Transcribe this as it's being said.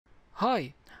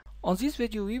Hi! On this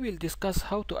video we will discuss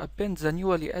how to append the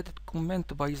newly added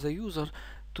comment by the user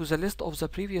to the list of the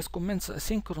previous comments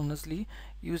asynchronously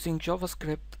using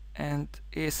JavaScript and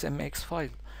ASMX file.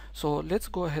 So let's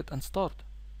go ahead and start.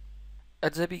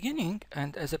 At the beginning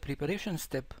and as a preparation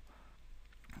step,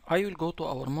 I will go to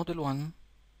our model 1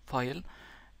 file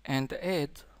and add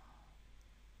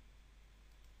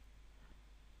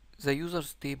the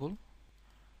users table,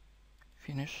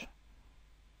 finish,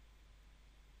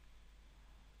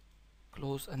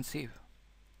 close and save.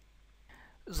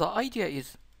 The idea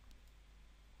is,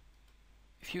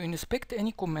 if you inspect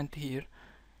any comment here,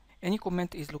 any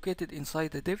comment is located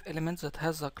inside the div element that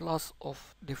has a class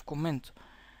of div comment.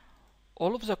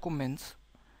 All of the comments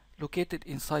located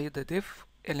inside the div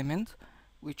element,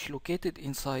 which located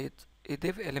inside a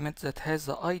div element that has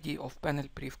the ID of panel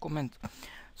brief comment.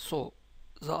 So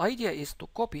the idea is to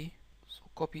copy.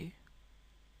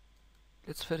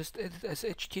 Let's first edit as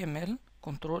HTML,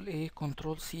 Control A,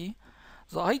 Control C.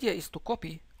 The idea is to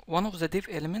copy one of the div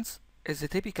elements as a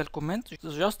typical comment,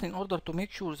 just in order to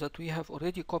make sure that we have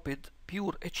already copied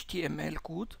pure HTML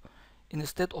code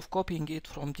instead of copying it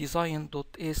from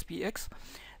design.aspx.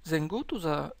 Then go to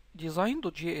the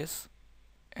design.js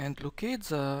and locate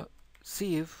the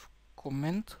save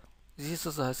comment. This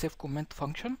is a save comment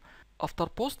function. After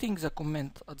posting the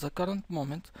comment at the current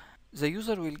moment, the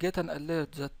user will get an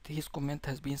alert that his comment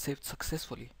has been saved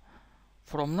successfully.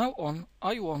 From now on,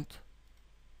 I want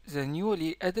the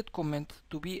newly added comment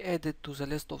to be added to the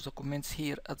list of the comments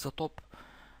here at the top.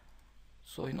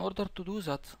 So in order to do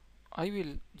that, I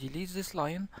will delete this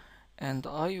line and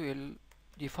I will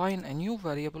define a new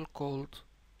variable called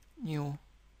new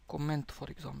comment, for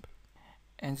example.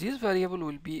 And this variable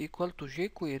will be equal to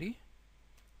jQuery,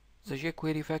 the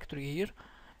jQuery factory here.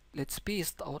 Let's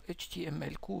paste our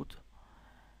HTML code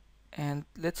and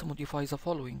let's modify the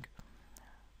following.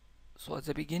 So at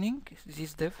the beginning,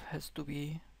 this div has to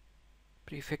be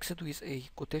prefixed with a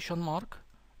quotation mark.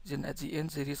 Then at the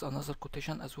end there is another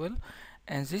quotation as well.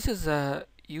 And this is the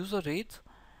user rate,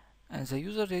 and the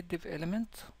user rate div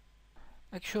element.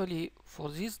 Actually, for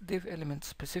this div element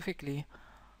specifically,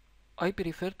 I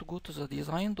prefer to go to the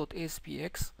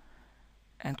design.aspx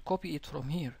and copy it from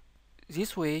here.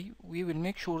 This way we will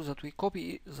make sure that we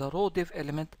copy the raw div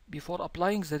element before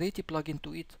applying the rate plugin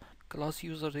to it. Class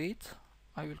user rate,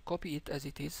 I will copy it as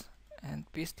it is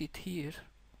and paste it here.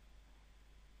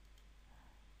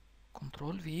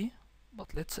 Control V, but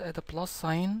let's add a plus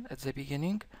sign at the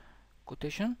beginning,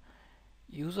 quotation,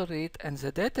 user rate, and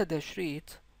the data dash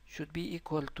rate should be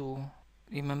equal to,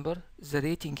 remember, the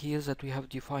rating here that we have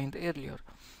defined earlier.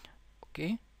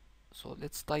 Okay, so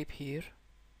let's type here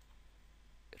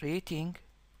rating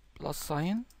plus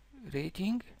sign,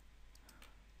 rating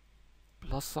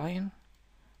plus sign,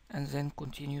 and then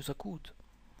continue the code.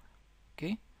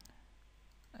 Okay,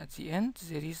 at the end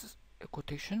there is a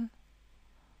quotation,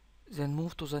 then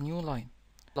move to the new line,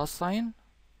 plus sign,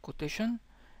 quotation.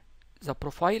 The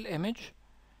profile image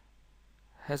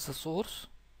has a source.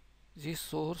 This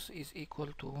source is equal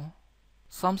to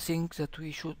something that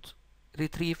we should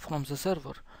retrieve from the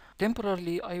server.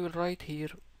 Temporarily I will write here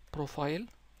profile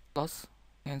plus,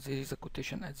 and there is a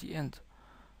quotation at the end.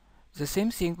 The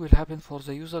same thing will happen for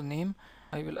the username.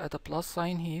 I will add a plus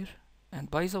sign here,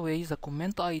 and by the way, the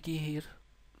comment ID here,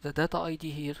 the data ID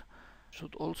here,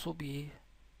 should also be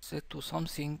set to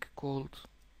something called,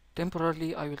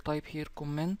 temporarily I will type here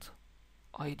comment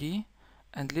ID,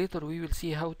 and later we will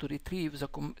see how to retrieve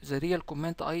the real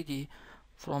comment ID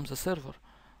from the server.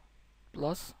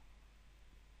 Plus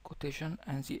quotation,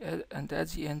 and at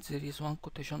the end there is one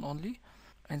quotation only,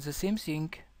 and the same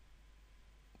thing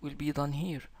will be done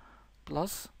here.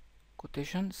 Plus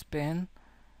quotation span,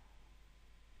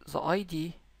 the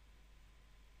ID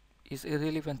is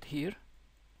irrelevant here,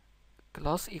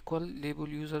 class equal label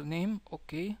username,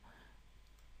 okay,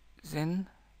 then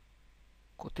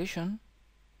quotation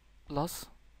plus,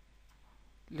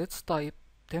 let's type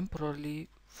temporarily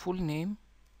full name,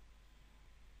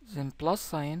 then plus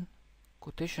sign,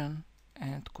 quotation,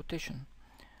 and quotation,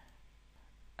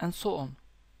 and so on.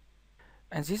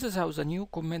 And this is how the new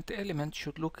comment element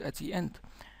should look at the end.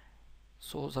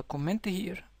 So the comment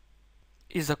here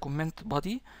is a comment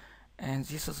body, and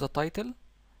this is the title,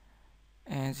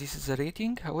 and this is the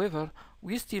rating. However,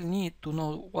 we still need to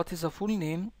know what is the full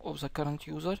name of the current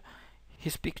user,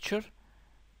 his picture,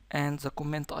 and the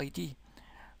comment ID.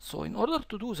 So in order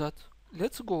to do that,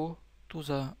 let's go to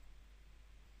the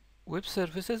web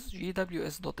services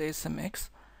gws.asmx,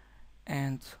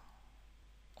 and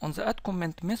on the add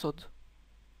comment method,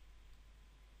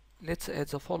 let's add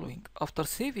the following. After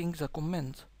saving the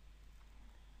comment,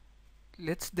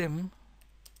 let's dim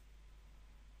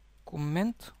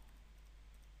comment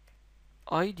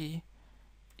ID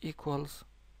equals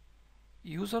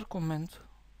user comment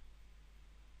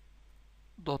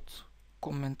dot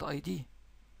comment ID,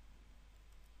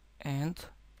 and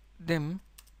dim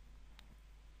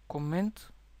comment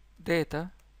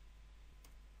data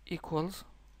equals,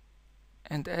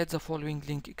 and add the following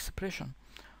link expression: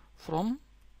 from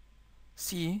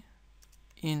C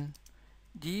in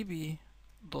db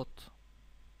dot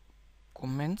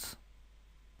comments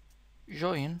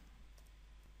join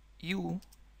u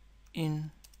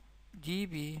in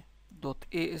db dot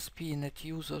ASP.NET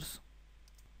users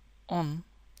on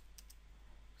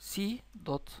C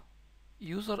dot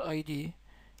user ID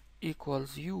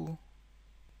equals u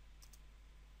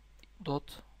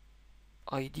dot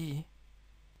ID,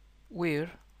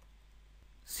 where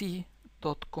C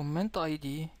dot comment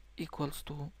ID equals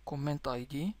to comment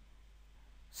ID.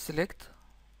 Select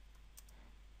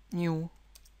new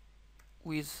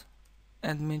with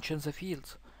and mention the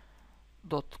fields.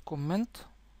 Dot comment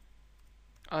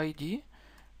ID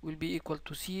will be equal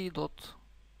to C dot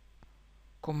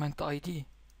comment ID,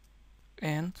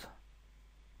 and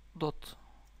dot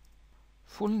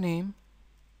full name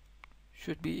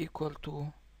should be equal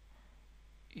to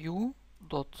u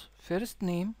dot first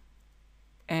name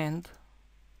and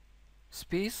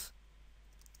space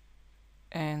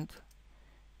and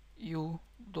u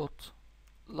dot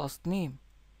last name.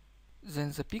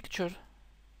 Then the picture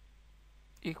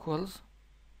equals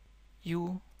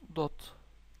u dot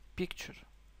picture,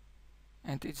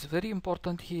 and it's very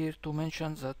important here to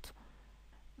mention that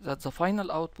the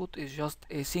final output is just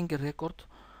a single record.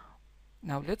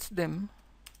 Now let's dim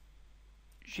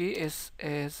JS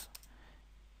as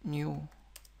new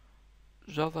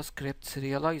JavaScript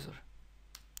serializer.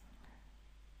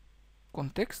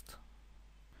 Context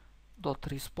dot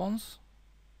response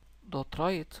dot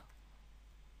write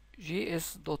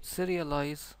JS dot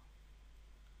serialize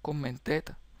comment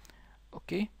data.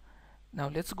 Okay, now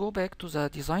let's go back to the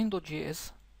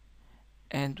design.js,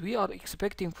 and we are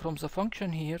expecting from the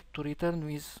function here to return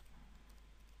with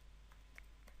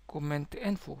comment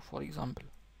info, for example.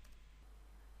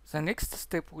 The next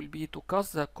step will be to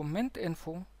cast the comment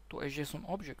info to a JSON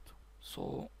object.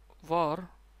 So var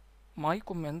my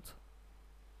comment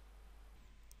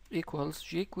equals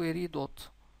jQuery dot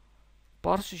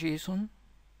parse JSON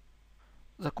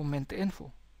the comment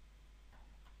info.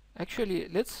 Actually,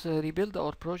 let's rebuild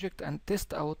our project and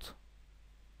test out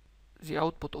the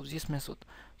output of this method.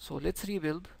 So let's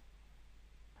rebuild,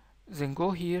 then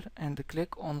go here and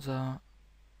click on the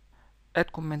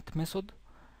add comment method.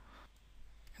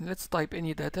 Let's type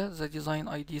any data, the design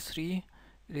ID 3,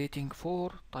 rating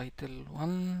 4, title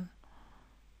 1,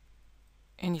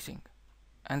 anything,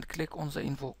 and click on the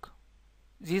invoke.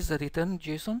 This the return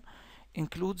JSON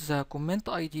includes the comment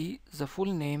ID, the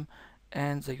full name,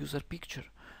 and the user picture.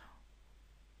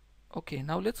 Okay,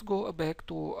 now let's go back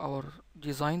to our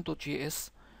design.js.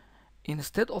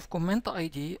 Instead of comment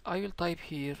ID, I will type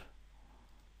here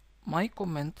my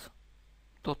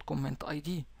comment.comment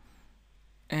ID,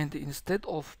 and instead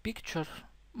of picture,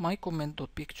 my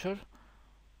comment.picture,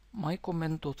 my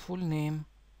comment.full name,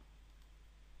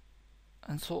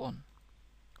 and so on.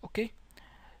 Okay,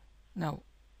 now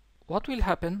what will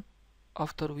happen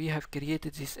after we have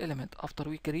created this element? After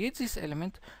we create this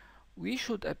element, we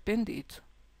should append it.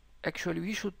 Actually,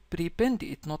 we should prepend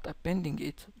it, not appending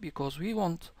it, because we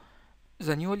want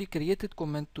the newly created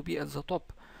comment to be at the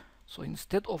top. So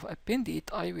instead of append it,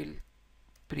 I will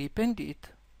prepend it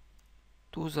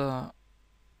to the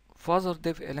further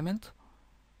dev element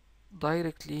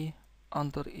directly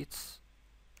under its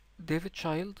dev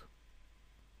child.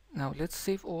 Now let's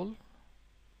save all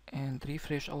and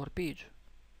refresh our page.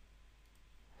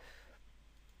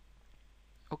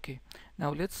 Okay,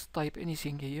 now let's type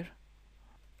anything here.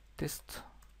 Test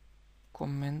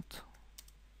comment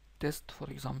test,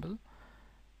 for example.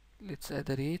 Let's add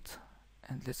a rate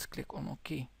and let's click on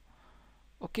OK.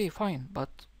 Okay, fine, but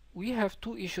we have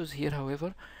two issues here.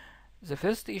 However, the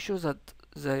first issue is that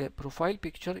the profile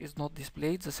picture is not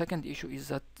displayed. The second issue is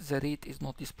that the rate is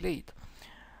not displayed.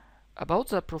 About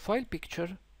the profile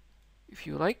picture, if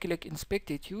you right click inspect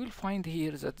it, you will find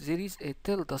here that there is a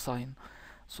tilde sign.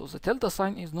 So the tilde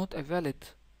sign is not a valid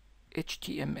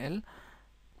HTML.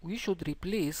 We should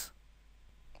replace,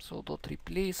 so dot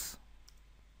replace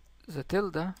the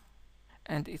tilde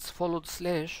and its followed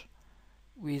slash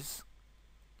with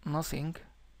nothing.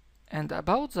 And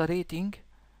about the rating,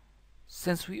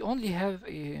 since we only have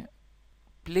a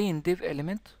plain div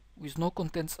element with no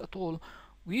contents at all,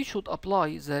 we should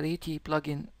apply the rate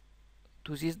plugin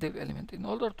to this div element. In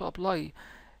order to apply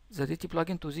the rate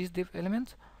plugin to this div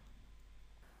element,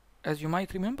 As you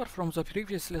might remember from the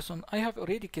previous lesson, I have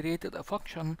already created a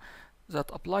function that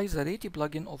applies the rate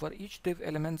plugin over each div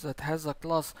element that has the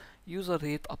class user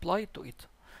rate applied to it.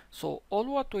 So all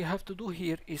what we have to do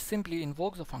here is simply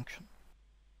invoke the function.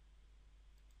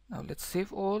 Now let's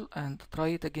save all and try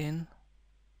it again.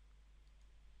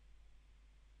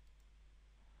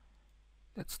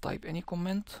 Let's type any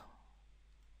comment,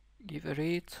 give a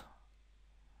rate.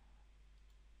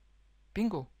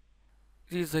 Bingo!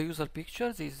 This is the user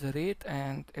picture, this is the rate,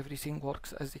 and everything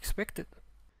works as expected.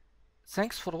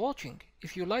 Thanks for watching.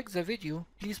 If you like the video,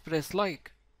 please press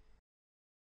like.